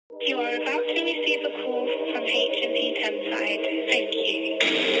You are about to receive a call from H&P Thameside. Thank you.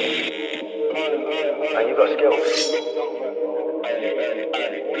 And you got skills.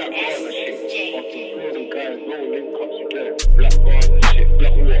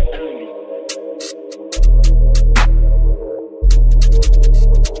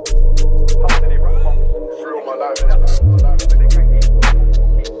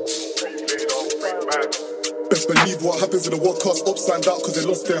 Best believe what happens in the world cast upside down cause they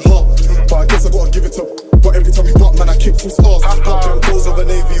lost their heart. But I guess I gotta give it to. But every time he butt, man, I kick his ass. Got them goals of a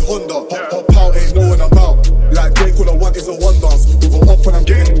Navy Honda. Hop out, ain't no one about. Like Drake, all I want is a one dance. With a up when I'm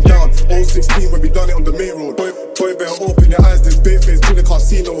getting him down. 016 when we done it on the main road. Boy, better open your eyes, this bait face, till they can't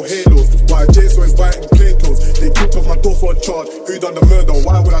see no halos. Why Jason is biting plain clothes. They kicked off my door for a charge. Who done the murder?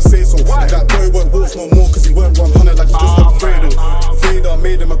 Why would I say so? And that boy weren't wolves no more cause he weren't 100 like he just got Fredo. Vader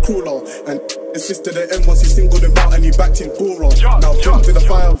made him a crueler. And assisted the M once he singled him out and he backed in Gora. Now jumped in the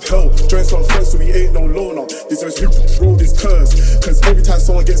fire of hell. Joined some friends so he ain't no loner. This is who rolled his curse. Cause every time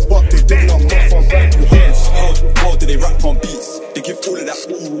someone gets bucked, they dig up muff on brand new hurts. How do they rap on beats? They give all of that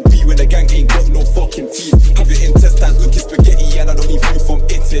ooh B when the gang ain't got no fucking teeth. Have your intestines looking spaghetti and I don't mean food from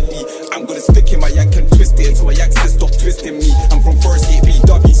Italy. I'm gonna stick in my yank and twist it until my yank says stop twisting me. I'm from First Gate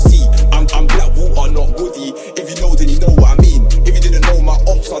BWC. I'm black water, not woody. If you know then you know what I mean. If you didn't know my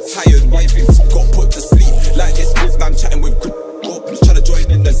ops are tired, my things got put to sleep. Like this spliff, I'm chatting with good trying to join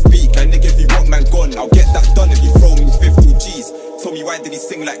in and speak. And nigga, if you want man gone, I'll get that done if you throw me 50 G's. Tell me why did he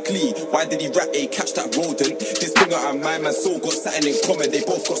sing like Glee? Why did he rap a catch that rodent? This thing out of my man's soul got something in common. They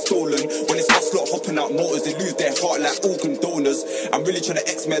both got stolen. When it's us lot hopping out motors, they lose their heart like organ donors. I'm really trying to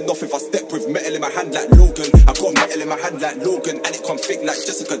X-Men off if I step with metal in my hand like Logan. I got metal in my hand like Logan, and it come thick like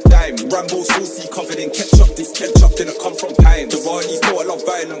Jessica Dime. Rambo saucy covered in ketchup. This ketchup didn't come from Pine. The Rani's know I love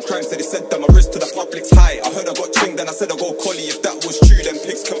violent crime, so they said that my wrist to the public's high. I heard I got chinged, then I said I go collie. If that was true, then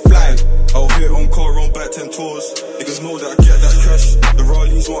pigs can fly. I'll hit on car, run back 10 tours. Niggas know that I get that cash. The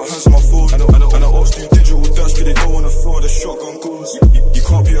Raleigh want hands on my phone. And I ops do digital dash, cause they don't wanna throw the shotgun goals. You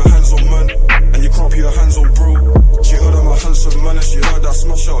can't be a hands-on man, and you can't be a hands-on bro. She heard I'm a handsome man, and she heard that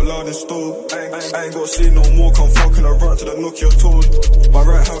smash out loud and stole. I ain't gonna say no more, come fucking a right to the Nokia tone. My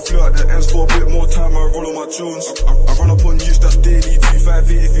right hand flew at the ends for a bit more time, I roll on my Jones. I run up on use, that's daily,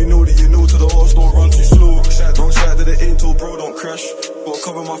 258 if you know that you know, to the horse don't run too slow. Wrong side of the 8-toe, bro, don't crash. Gotta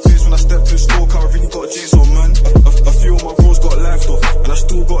cover my face when I step to the store, cause I really got Jason, man. A few of my bros got left off, and I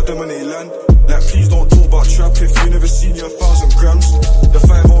still got them when they land. Like, please don't talk about trap if you never seen your 1,000 grams. The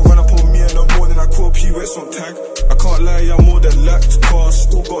 5-0 run up on me in the morning, I caught P-Wets on tag. I can't lie, I'm more than lacked, cause I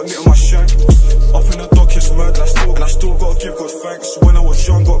still got knit on my shank. Up in the dock, it's mad, and I still gotta give God thanks. When I was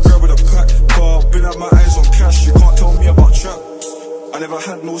young, got grabbed with a pack, cause I've been at my eyes on cash, you can't tell me about trap. I never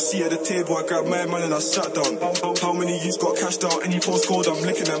had no seat at the table, I grabbed my man and I sat down. How many youths got cashed out? Any postcode, I'm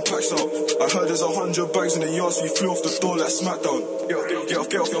licking them packs out. I heard there's 100 bags in the yard, so you flew off the door like Smackdown. Get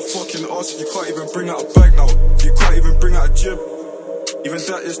off your fucking ass if you can't even bring out a bag now. If you can't even bring out a jib. Even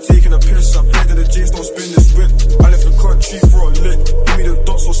that is taking a piss, I played to the J's, don't spin this whip. I left the country for a lick, give me the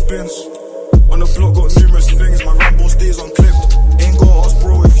dots or spins. On the block got numerous things, my Rambo stays unclipped. Ain't gotta ask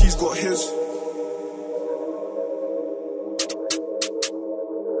bro if he's got his.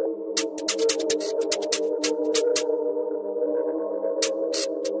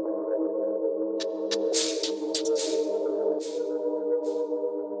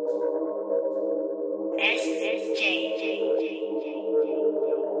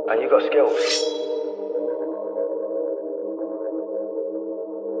 And you got skills.